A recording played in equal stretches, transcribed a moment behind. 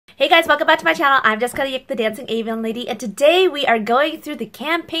Hey guys, welcome back to my channel. I'm Jessie, the Dancing Avon Lady, and today we are going through the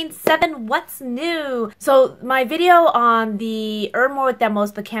Campaign 7 What's New. So my video on the Earn More with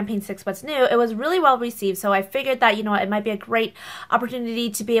Demos, the Campaign 6 What's New, it was really well received, so I figured that, you know, it might be a great opportunity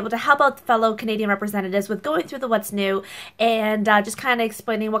to be able to help out fellow Canadian representatives with going through the What's New and just kind of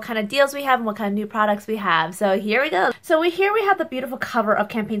explaining what kind of deals we have and what kind of new products we have. So here we go. So here we have the beautiful cover of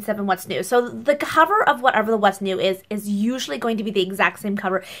Campaign 7 What's New. So the cover of whatever the What's New is usually going to be the exact same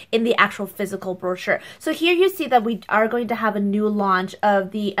cover in the actual physical brochure. So here you see that we are going to have a new launch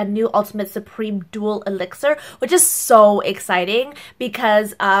of a new Ultimate Supreme Dual Elixir, which is so exciting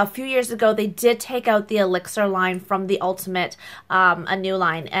because a few years ago they did take out the Elixir line from the Ultimate, a new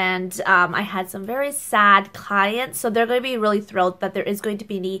line, and I had some very sad clients, so they're going to be really thrilled that there is going to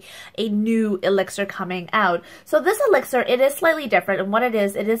be a new Elixir coming out. So this Elixir, it is slightly different, and what it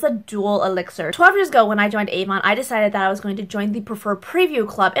is a dual Elixir. 12 years ago when I joined Avon, I decided that I was going to join the Preferred Preview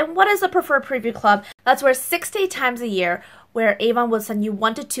Club. And what is a Preferred Preview Club? That's where 6 to 8 times a year where Avon will send you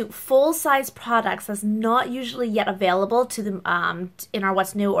 1 to 2 full-size products that's not usually yet available to the in our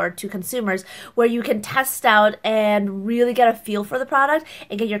What's New or to consumers, where you can test out and really get a feel for the product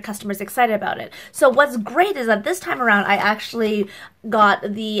and get your customers excited about it. So what's great is that this time around I actually got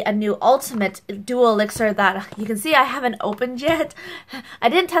a new Ultimate Dual Elixir that you can see I haven't opened yet. I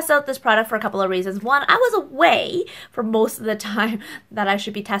didn't test out this product for a couple of reasons. One, I was away for most of the time that I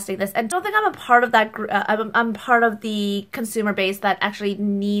should be testing this, and don't think I'm a part of that. I'm part of the consumer base that actually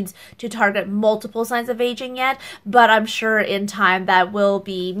needs to target multiple signs of aging yet, but I'm sure in time that will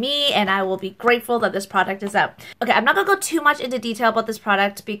be me, and I will be grateful that this product is out. Okay, I'm not gonna go too much into detail about this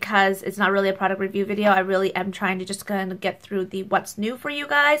product because it's not really a product review video. I really am trying to just kind of get through the What's New for you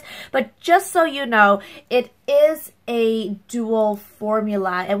guys, but just so you know, it is a dual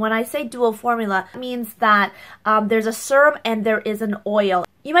formula, and when I say dual formula, it means that there's a serum and there is an oil.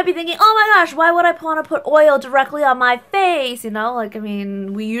 You might be thinking, oh my gosh, why would I want to put oil directly on my face? You know, like, I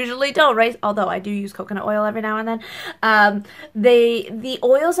mean, we usually don't, right? Although I do use coconut oil every now and then. The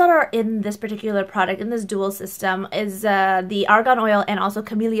oils that are in this particular product, in this dual system, is the argan oil and also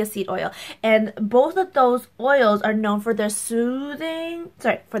camellia seed oil. And both of those oils are known for their smoothing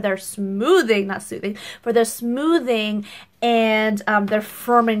and their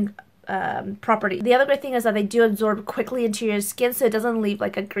firming property. The other great thing is that they do absorb quickly into your skin, so it doesn't leave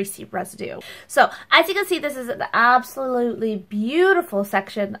like a greasy residue. So as you can see, this is an absolutely beautiful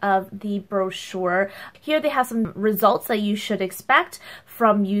section of the brochure. Here they have some results that you should expect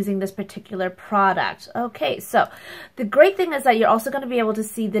from using this particular product. Okay, so the great thing is that you're also going to be able to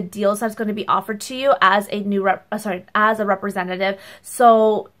see the deals that's going to be offered to you as a new as a representative.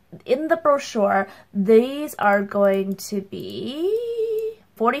 So in the brochure, these are going to be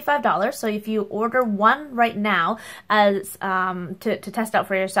 $45. So if you order one right now as to test out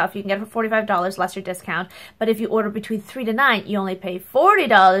for yourself, you can get it for $45 less your discount. But if you order between 3 to 9, you only pay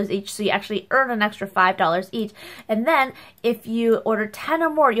 $40 each, so you actually earn an extra $5 each. And then if you order 10 or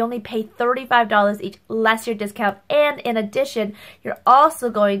more, you only pay $35 each less your discount. And in addition, you're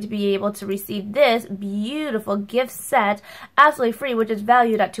also going to be able to receive this beautiful gift set absolutely free, which is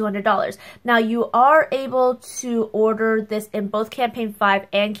valued at $200. Now you are able to order this in both Campaign 5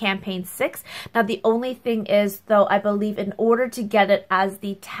 and Campaign 6. Now the only thing is, though, I believe in order to get it as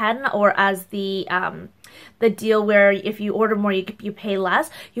the 10 or as the deal where if you order more you pay less,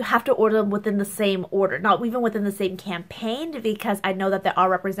 you have to order them within the same order, not even within the same campaign, because I know that there are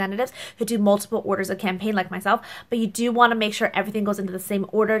representatives who do multiple orders of campaign like myself, but you do want to make sure everything goes into the same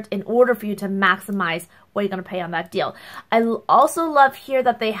order in order for you to maximize what you're going to pay on that deal. I also love here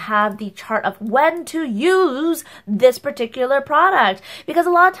that they have the chart of when to use this particular product, because a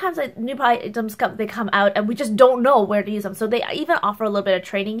lot of times new items they come out and we just don't know where to use them. So they even offer a little bit of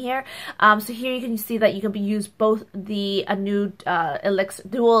training here. So here you can see that you can use both the new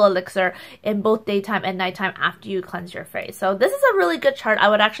dual elixir in both daytime and nighttime after you cleanse your face. So this is a really good chart. I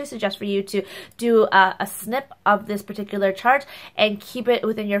would actually suggest for you to do a snip of this particular chart and keep it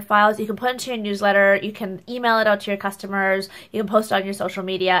within your files. You can put it into your newsletter. You can email it out to your customers. You can post it on your social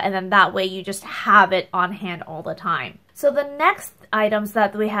media, and then that way you just have it on hand all the time. So the next items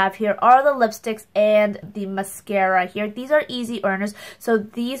that we have here are the lipsticks and the mascara here. These are easy earners, so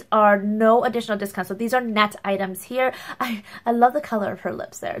these are no additional discount. So these are net items here. I love the color of her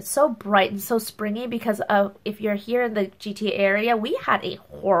lips there. It's so bright and so springy because if you're here in the GTA area, we had a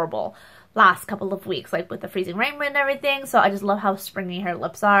horrible last couple of weeks, like with the freezing rain and everything. So I just love how springy her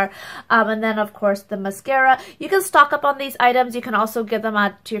lips are. And then of course the mascara. You can stock up on these items. You can also give them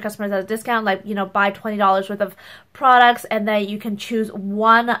to your customers at a discount, like, you know, buy $20 worth of products, and then you can choose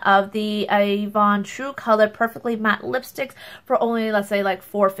one of the Avon True Color Perfectly Matte lipsticks for only, let's say, like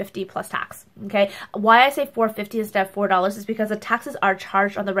 $4.50 plus tax. Okay, why I say $4.50 instead of $4 is because the taxes are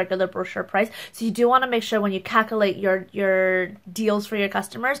charged on the regular brochure price. So you do want to make sure when you calculate your deals for your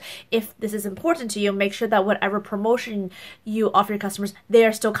customers, if this is important to you, make sure that whatever promotion you offer your customers, they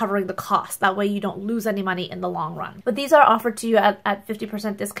are still covering the cost. That way you don't lose any money in the long run. But these are offered to you at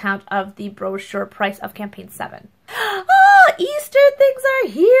 50% discount of the brochure price of campaign 7. Oh, Easter things are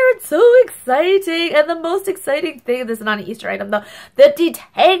here. It's so exciting. And the most exciting thing, this is not an Easter item though, the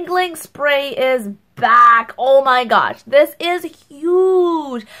detangling spray is back. Oh my gosh, this is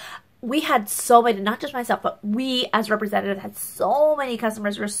huge. We had so many, not just myself, but we as representatives had so many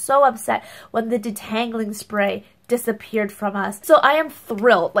customers who were so upset when the detangling spray disappeared from us. So I am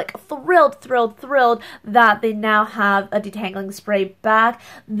thrilled, like thrilled that they now have a detangling spray back.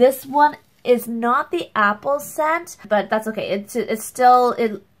 This one is not the apple scent, but that's okay. It's still,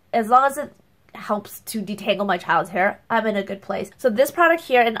 as long as it helps to detangle my child's hair, I'm in a good place. So this product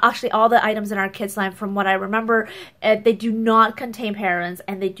here, and actually all the items in our kids line, from what I remember, they do not contain parabens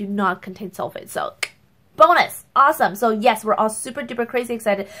and they do not contain sulfates. So bonus. Awesome. So yes, we're all super duper crazy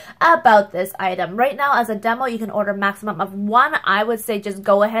excited about this item. Right now as a demo, you can order maximum of 1. I would say just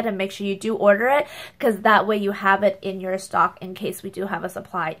go ahead and make sure you do order it, because that way you have it in your stock in case we do have a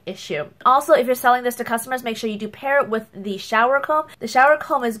supply issue. Also, if you're selling this to customers, make sure you do pair it with the shower comb. The shower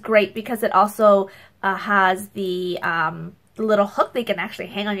comb is great because it also has the little hook they can actually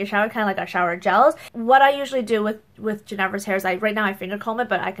hang on your shower, kind of like our shower gels. What I usually do with Ginevra's hair is right now I finger comb it,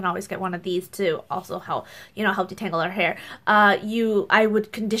 but I can always get one of these to also help, you know, help detangle her hair. I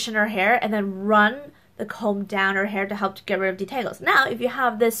would condition her hair and then run the comb down her hair to help to get rid of detangles. Now, if you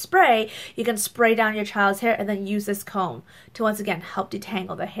have this spray, you can spray down your child's hair and then use this comb to once again help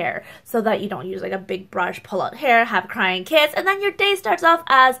detangle the hair, so that you don't use like a big brush, pull out hair, have crying kids, and then your day starts off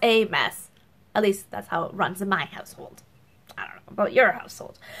as a mess. At least that's how it runs in my household. I don't know about your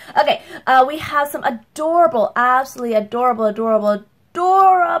household. Okay, we have some adorable, absolutely adorable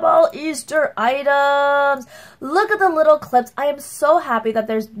Easter items. Look at the little clips. I am so happy that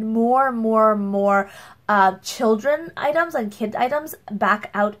there's more children items and kid items back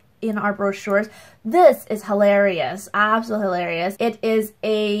out in our brochures. This is hilarious, absolutely hilarious. It is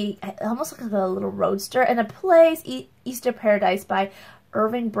almost like a little roadster in a place, Easter Paradise by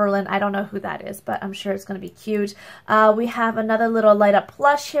Irving Berlin. I don't know who that is, but I'm sure it's going to be cute. We have another little light up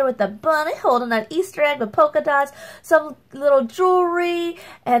plush here with the bunny holding an Easter egg with polka dots, some little jewelry,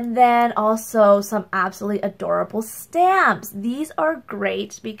 and then also some absolutely adorable stamps. These are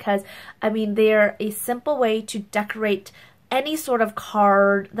great because, I mean, they're a simple way to decorate any sort of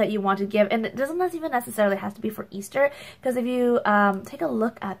card that you want to give, and it doesn't even necessarily have to be for Easter, because if you take a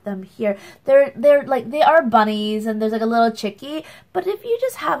look at them here, they're like, they are bunnies and there's like a little chickie, but if you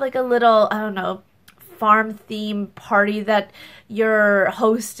just have like a little, I don't know, farm theme party that you're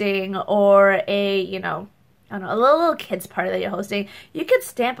hosting, or a, you know, I don't know, a little kids party that you're hosting, you can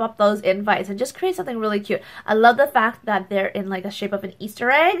stamp up those invites and just create something really cute. I love the fact that they're in like a shape of an Easter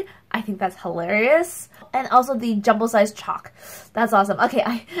egg. I think that's hilarious. And also the jumbo size chalk. That's awesome. Okay,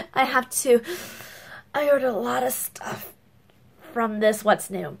 I ordered a lot of stuff from this What's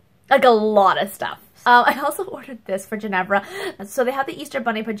New. Like a lot of stuff. I also ordered this for Ginevra. So they have the Easter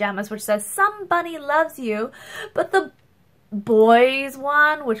bunny pajamas, which says, "Some bunny loves you," but the boys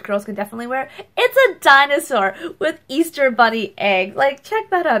one, which girls can definitely wear, it's a dinosaur with Easter bunny eggs. Like, check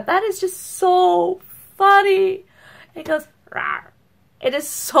that out. That is just so funny. It goes, rawr. It is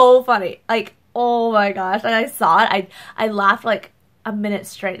so funny. Like, oh my gosh. And I saw it. I laughed like a minute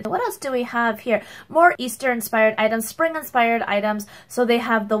straight. What else do we have here? More Easter inspired items, spring inspired items. So they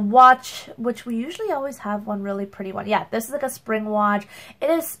have the watch, which we usually always have one really pretty one. Yeah, this is like a spring watch.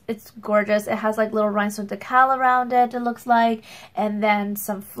 It's gorgeous. It has like little rhinestone decal around it, it looks like, and then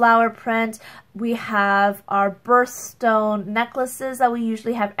some flower print. We have our birthstone necklaces that we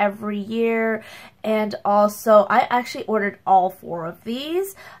usually have every year, and also I actually ordered all 4 of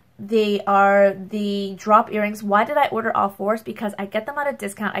these. They are the drop earrings. Why did I order all 4? Because I get them at a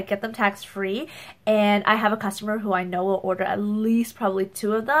discount. I get them tax-free. And I have a customer who I know will order at least probably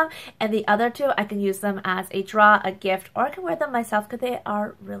 2 of them. And the other 2, I can use them as a draw, a gift, or I can wear them myself because they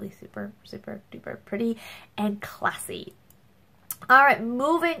are really super, super duper pretty and classy. Alright,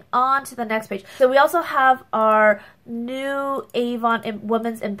 moving on to the next page. So we also have our new Avon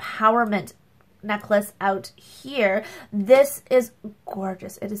Women's Empowerment necklace out here. This is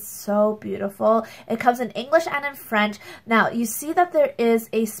gorgeous. It is so beautiful. It comes in English and in French. Now, you see that there is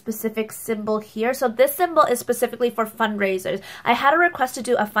a specific symbol here. So this symbol is specifically for fundraisers. I had a request to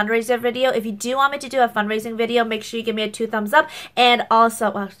do a fundraiser video. If you do want me to do a fundraising video, make sure you give me a 2 thumbs up. And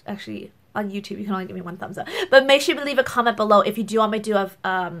also, well, actually, on YouTube, you can only give me 1 thumbs up. But make sure you leave a comment below if you do want me to do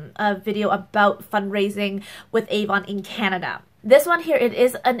a video about fundraising with Avon in Canada. This one here, it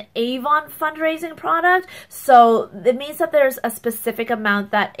is an Avon fundraising product, so it means that there's a specific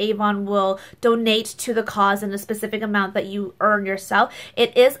amount that Avon will donate to the cause and a specific amount that you earn yourself.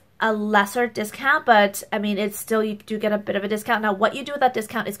 It is a lesser discount, but I mean, it's still, you do get a bit of a discount. Now, what you do with that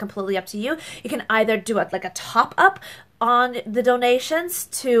discount is completely up to you. You can either do it like a top up on the donations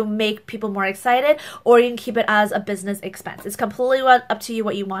to make people more excited, or you can keep it as a business expense. It's completely up to you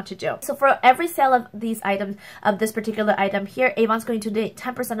what you want to do. So for every sale of these items, of this particular item here, Avon's going to donate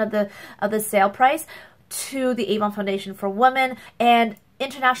 10% of the sale price to the Avon Foundation for Women, and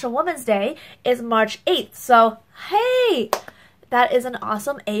International Women's Day is March 8th. So, hey! That is an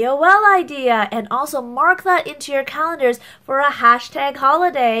awesome AOL idea. And also mark that into your calendars for a hashtag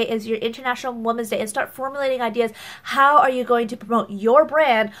holiday is your International Women's Day, and start formulating ideas. How are you going to promote your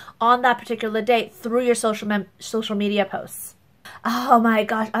brand on that particular day through your social media posts? Oh my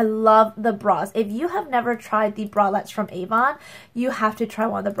gosh, I love the bras. If you have never tried the bralettes from Avon, you have to try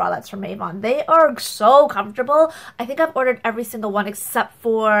one of the bralettes from Avon. They are so comfortable. I think I've ordered every single one except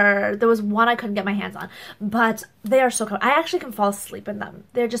for, there was one I couldn't get my hands on, but they are so comfortable. I actually can fall asleep in them.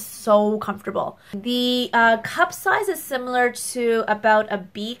 They're just so comfortable. The cup size is similar to about a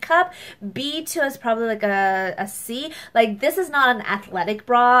B cup. B2 is probably like a C. Like, this is not an athletic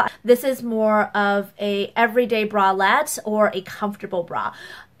bra. This is more of a everyday bralette or a comfortable bra.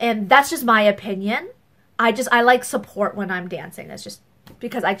 And that's just my opinion. I like support when I'm dancing. It's just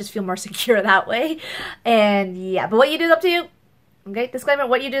because I just feel more secure that way. And yeah, but what you do is up to you. Okay, disclaimer,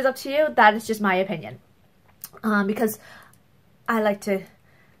 what you do is up to you. That is just my opinion. Because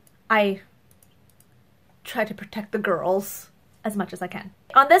I try to protect the girls as much as I can.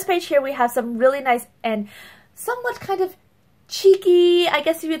 On this page here, we have some really nice and somewhat kind of cheeky, I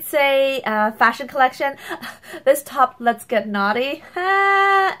guess you would say, fashion collection. This top, Let's Get Naughty.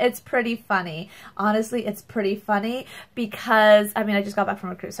 It's pretty funny. Honestly, it's pretty funny because, I mean, I just got back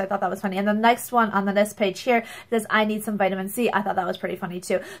from a cruise, so I thought that was funny. And the next one on the next page here says, I need some vitamin C. I thought that was pretty funny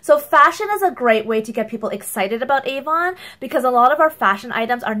too. So fashion is a great way to get people excited about Avon because a lot of our fashion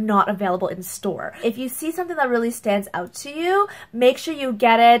items are not available in store. If you see something that really stands out to you, make sure you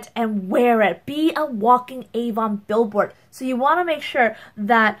get it and wear it. Be a walking Avon billboard. So you want to make sure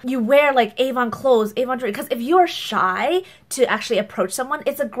that you wear like Avon clothes, Avon jewelry, because if you're shy to actually approach someone,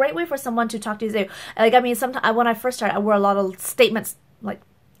 it's a great way for someone to talk to you. Like, I mean, sometimes when I first started, I wore a lot of statements, like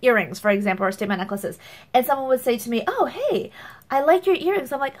earrings, for example, or statement necklaces. And someone would say to me, oh, hey, I like your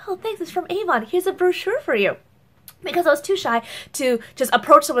earrings. I'm like, oh, thanks, it's from Avon. Here's a brochure for you. Because I was too shy to just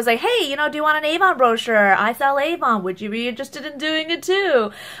approach someone and say, hey, you know, do you want an Avon brochure? I sell Avon. Would you be interested in doing it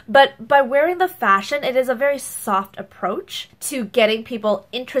too? But by wearing the fashion, it is a very soft approach to getting people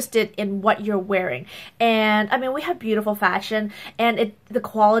interested in what you're wearing. And I mean, we have beautiful fashion, and the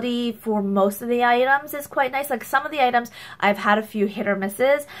quality for most of the items is quite nice. Like, some of the items, I've had a few hit or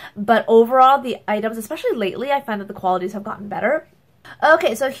misses, but overall the items, especially lately, I find that the qualities have gotten better.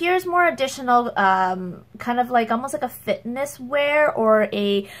 Okay, so here's more additional kind of like almost like a fitness wear, or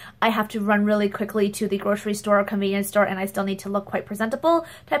I have to run really quickly to the grocery store or convenience store and I still need to look quite presentable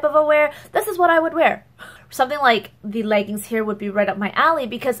type of a wear. This is what I would wear. Something like the leggings here would be right up my alley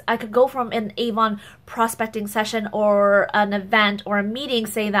because I could go from an Avon prospecting session or an event or a meeting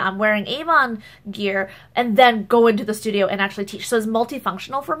saying that I'm wearing Avon gear and then go into the studio and actually teach. So it's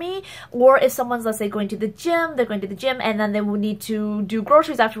multifunctional for me. Or if someone's, let's say, going to the gym, they're going to the gym and then they will need to do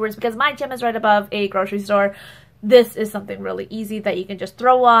groceries afterwards because my gym is right above a grocery store. This is something really easy that you can just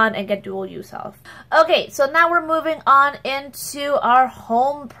throw on and get dual use of. Okay, so now we're moving on into our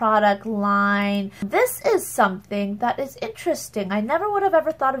home product line. This is something that is interesting. I never would have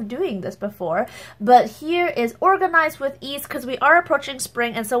ever thought of doing this before, but here is Organized with Ease because we are approaching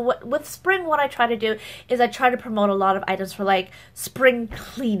spring. And so with spring, what I try to do is I try to promote a lot of items for like spring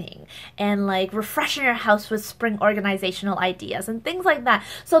cleaning and like refreshing your house with spring organizational ideas and things like that.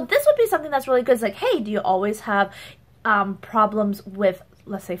 So this would be something that's really good. It's like, hey, do you always have problems with,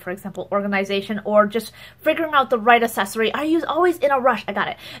 let's say, for example, organization or just figuring out the right accessory? Are you always in a rush? I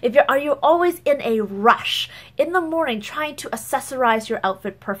got it. Are you always in a rush in the morning trying to accessorize your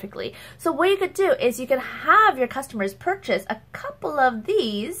outfit perfectly? So what you could do is you can have your customers purchase a couple of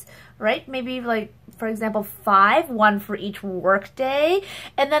these, right? Maybe like for example, 5, one for each work day,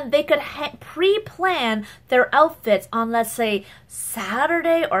 and then they could pre-plan their outfits on, let's say,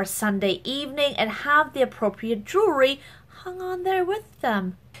 Saturday or Sunday evening and have the appropriate jewelry hung on there with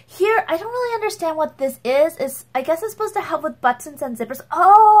them. Here, I don't really understand what this is. I guess it's supposed to help with buttons and zippers.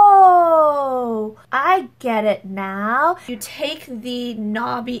 Oh, I get it now. You take the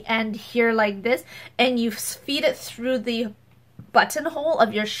knobby end here like this, and you feed it through the buttonhole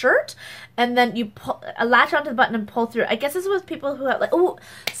of your shirt, and then you latch onto the button and pull through. I guess this was people who have, like, oh,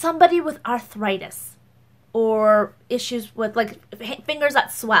 somebody with arthritis or issues with like fingers that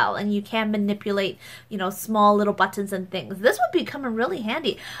swell and you can manipulate, you know, small little buttons and things. This would be coming really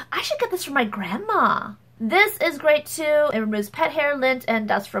handy. I should get this for my grandma. This is great too. It removes pet hair, lint, and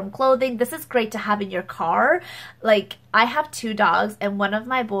dust from clothing. This is great to have in your car. Like, I have 2 dogs, and one of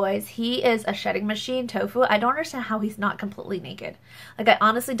my boys, he is a shedding machine, Tofu. I don't understand how he's not completely naked. Like, I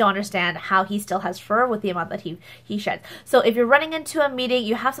honestly don't understand how he still has fur with the amount that he sheds. So if you're running into a meeting,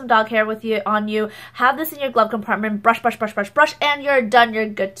 you have some dog hair with you on you, have this in your glove compartment, brush, brush, brush, brush, brush, and you're done. You're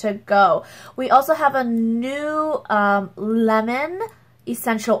good to go. We also have a new lemon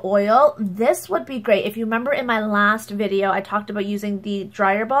essential oil. This would be great. If you remember in my last video, I talked about using the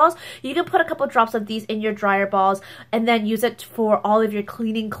dryer balls. You can put a couple drops of these in your dryer balls and then use it for all of your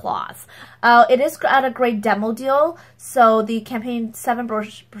cleaning cloths. It is at a great demo deal. So the campaign 7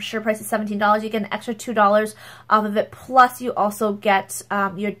 brochure price is $17. You get an extra $2 off of it. Plus you also get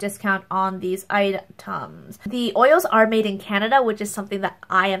your discount on these items. The oils are made in Canada, which is something that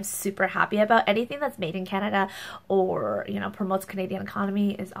I am super happy about. Anything that's made in Canada or, you know, promotes Canadian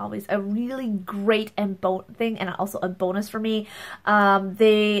economy is always a really great thing, and also a bonus for me.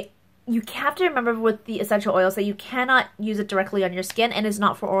 You have to remember with the essential oils that you cannot use it directly on your skin, and it's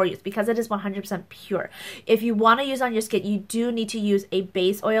not for oral use because it is 100% pure. If you want to use on your skin, you do need to use a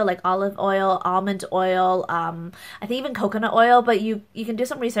base oil like olive oil, almond oil, I think even coconut oil, but you can do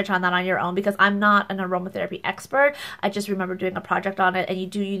some research on that on your own because I'm not an aromatherapy expert. I just remember doing a project on it, and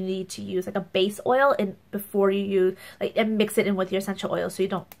you need to use like a base oil before you use, like, and mix it in with your essential oil so you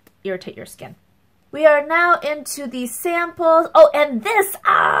don't irritate your skin. We are now into the samples. Oh, and this,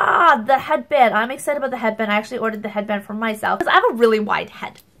 the headband. I'm excited about the headband. I actually ordered the headband for myself because I have a really wide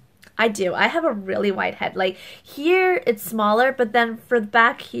head. I do. I have a really wide head. Like, here it's smaller, but then for the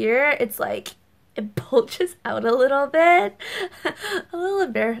back here, it's like, it bulges out a little bit. A little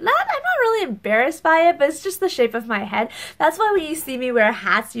embarrassed. I'm not really embarrassed by it, but it's just the shape of my head. That's why when you see me wear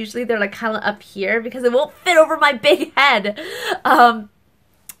hats, usually they're like kind of up here because it won't fit over my big head.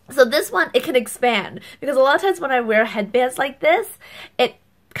 So this one, it can expand because a lot of times when I wear headbands like this, it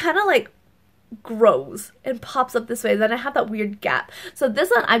kind of like grows and pops up this way. Then I have that weird gap. So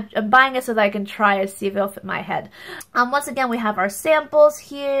this one, I'm buying it so that I can try and see if it'll fit my head. Once again, we have our samples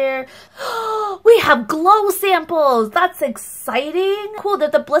here. We have glow samples. That's exciting. Cool. They're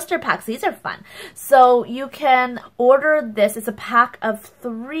the blister packs. These are fun. So you can order this. It's a pack of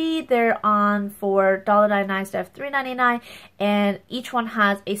 3. They're on for $1.99 instead of $3.99. And each one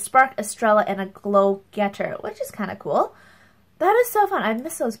has a spark, estrella, and a glow getter, which is kind of cool. That is so fun. I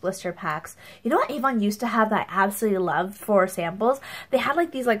miss those blister packs. You know what Avon used to have that I absolutely loved for samples? They had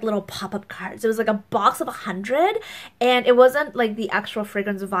like these like little pop-up cards. It was like a box of 100, and it wasn't like the actual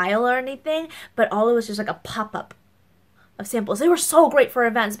fragrance vial or anything, but all it was just like a pop-up of samples. They were so great for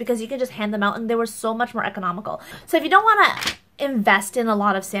events because you could just hand them out and they were so much more economical. So if you don't want to invest in a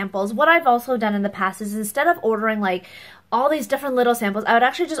lot of samples, what I've also done in the past is instead of ordering like all these different little samples, I would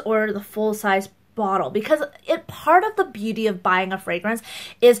actually just order the full-size bottle, because part of the beauty of buying a fragrance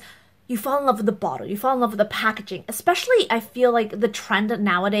is you fall in love with the bottle, you fall in love with the packaging. Especially, I feel like the trend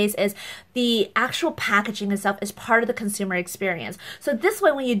nowadays is the actual packaging itself is part of the consumer experience. So this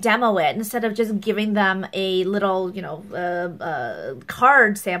way, when you demo it, instead of just giving them a little, you know,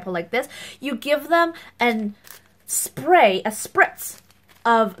 card sample like this, you give them a spritz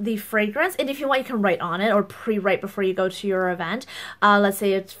of the fragrance, and if you want, you can write on it or pre-write before you go to your event. Let's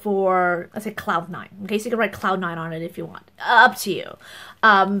say it's for, let's say, Cloud 9. Okay, so you can write Cloud 9 on it if you want. Up to you.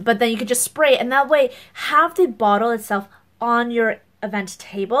 But then you could just spray it, and that way have the bottle itself on your event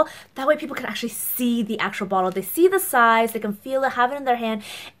table. That way people can actually see the actual bottle. They see the size, they can feel it, have it in their hand,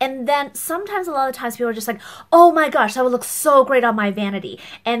 and then sometimes, a lot of times, people are just like, oh my gosh, that would look so great on my vanity.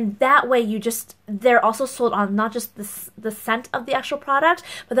 And that way they're also sold on not just the scent of the actual product,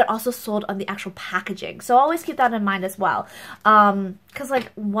 but they're also sold on the actual packaging. So always keep that in mind as well. Because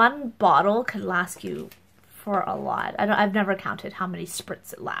like one bottle could last you for a lot. I've never counted how many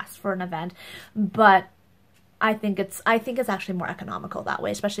spritz it lasts for an event, but I think it's actually more economical that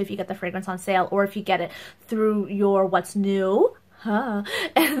way, especially if you get the fragrance on sale or if you get it through your What's New, and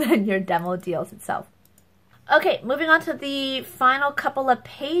then your demo deals itself. Okay, moving on to the final couple of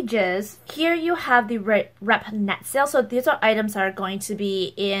pages. Here you have the rep net sale. So these are items that are going to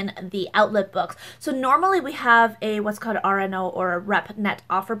be in the outlet books. So normally we have a what's called RNO or a rep net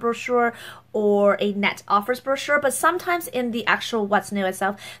offer brochure or a net offers brochure, but sometimes in the actual What's New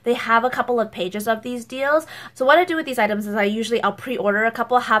itself, they have a couple of pages of these deals. So what I do with these items is I'll pre-order a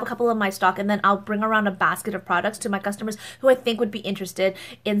couple, have a couple of my stock, and then I'll bring around a basket of products to my customers who I think would be interested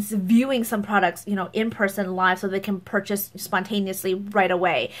in viewing some products, you know, in person live so they can purchase spontaneously right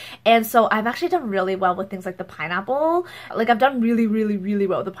away. And so I've actually done really well with things like the pineapple. Like I've done really, really, really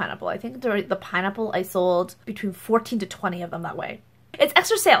well with the pineapple. I think during the pineapple I sold between 14 to 20 of them that way. It's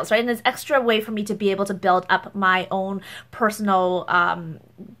extra sales, right? And it's extra way for me to be able to build up my own personal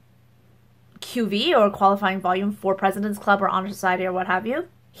QV or qualifying volume for President's Club or Honor Society or what have you.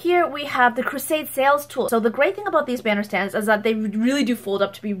 Here we have the Crusade sales tool. So the great thing about these banner stands is that they really do fold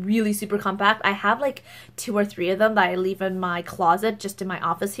up to be really super compact. I have like 2 or 3 of them that I leave in my closet just in my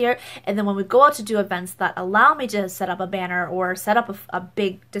office here. And then when we go out to do events that allow me to set up a banner or set up a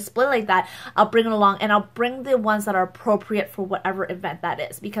big display like that, I'll bring it along and I'll bring the ones that are appropriate for whatever event that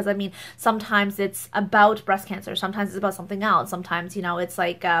is. Because I mean, sometimes it's about breast cancer, sometimes it's about something else. Sometimes, you know, it's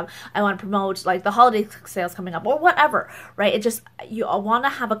like I want to promote like the holiday sales coming up or whatever, right? It just, you want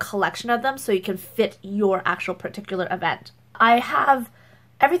to have a collection of them so you can fit your actual particular event. I have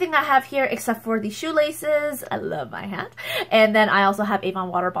everything I have here except for the shoelaces. I love my hat. And then I also have Avon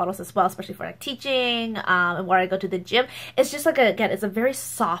water bottles as well, especially for like teaching and where I go to the gym. It's just like, again, it's a very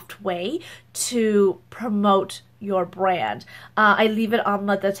soft way to promote your brand. I leave it on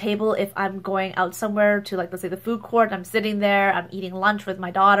the table if I'm going out somewhere to, like, let's say the food court, I'm sitting there, I'm eating lunch with my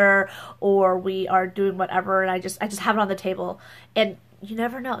daughter, or we are doing whatever, and I just have it on the table. And you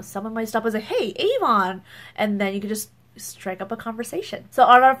never know, someone might stop and say, hey, Avon, and then you can just strike up a conversation. So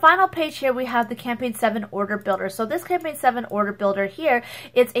on our final page here, we have the Campaign 7 Order Builder. So this Campaign 7 Order Builder here,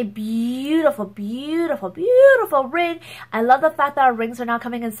 it's a beautiful, beautiful, beautiful ring. I love the fact that our rings are now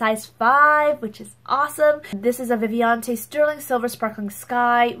coming in size 5, which is awesome. This is a Viviante Sterling Silver Sparkling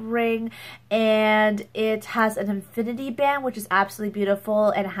Sky ring, and it has an infinity band, which is absolutely beautiful,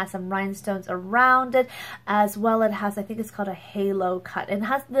 and it has some rhinestones around it as well. It has, I think it's called a halo cut, and it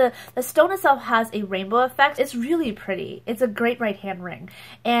has the stone itself has a rainbow effect. It's really pretty. It's a great right hand ring.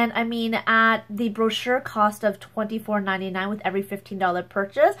 And I mean, at the brochure cost of $24.99 with every $15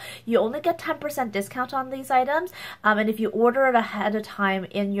 purchase, you only get 10% discount on these items. And if you order it ahead of time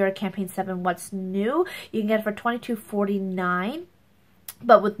in your Campaign 7 What's New, you can get it for $22.49.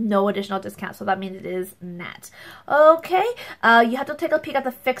 but with no additional discount, so that means it is net. Okay, you have to take a peek at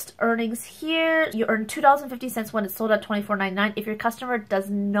the fixed earnings here. You earn $2.50 when it's sold at $24.99. If your customer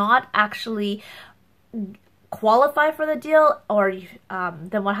does not actually qualify for the deal, or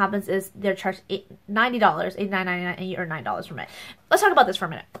then what happens is they're charged $90, $89.99, and you earn $9 from it. Let's talk about this for a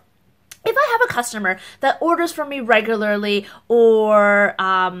minute. If I have a customer that orders from me regularly, or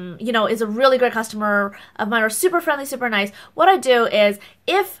you know, is a really great customer of mine, or super friendly, super nice, what I do is,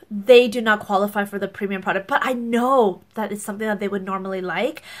 if they do not qualify for the premium product, but I know that it's something that they would normally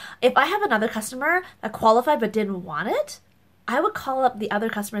like, if I have another customer that qualified but didn't want it, I would call up the other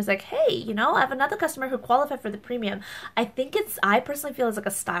customers like, hey, you know, I have another customer who qualified for the premium. I personally feel it's like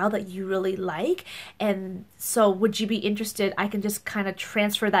a style that you really like. And so would you be interested? I can just kind of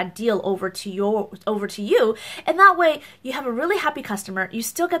transfer that deal over to you. And that way you have a really happy customer. You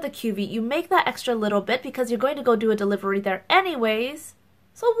still get the QV. You make that extra little bit because you're going to go do a delivery there anyways.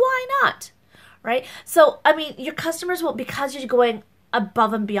 So why not? Right? So, I mean, your customers will, because you're going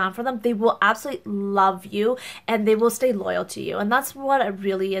above and beyond for them, they will absolutely love you and they will stay loyal to you. And that's what it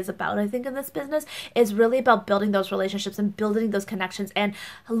really is about. I think in this business is really about building those relationships and building those connections and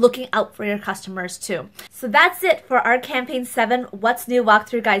looking out for your customers too. So that's it for our Campaign 7 What's New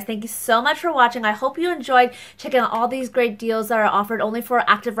walkthrough, guys. Thank you so much for watching. I hope you enjoyed checking out all these great deals that are offered only for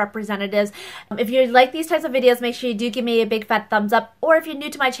active representatives. If you like these types of videos, make sure you do give me a big fat thumbs up. Or if you're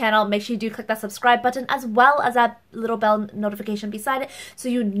new to my channel, make sure you do click that subscribe button as well as that little bell notification beside it, so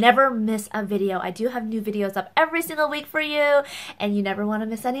you never miss a video. I do have new videos up every single week for you, and you never want to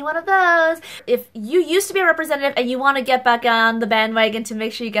miss any one of those. If you used to be a representative and you want to get back on the bandwagon to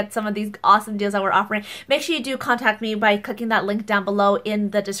make sure you get some of these awesome deals that we're offering, make sure you do contact me by clicking that link down below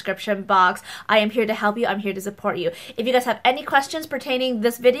in the description box. I am here to help you. I'm here to support you. If you guys have any questions pertaining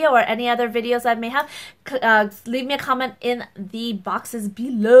this video or any other videos I may have, leave me a comment in the boxes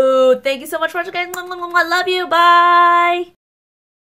below. Thank you so much for watching, guys. I love you. Bye.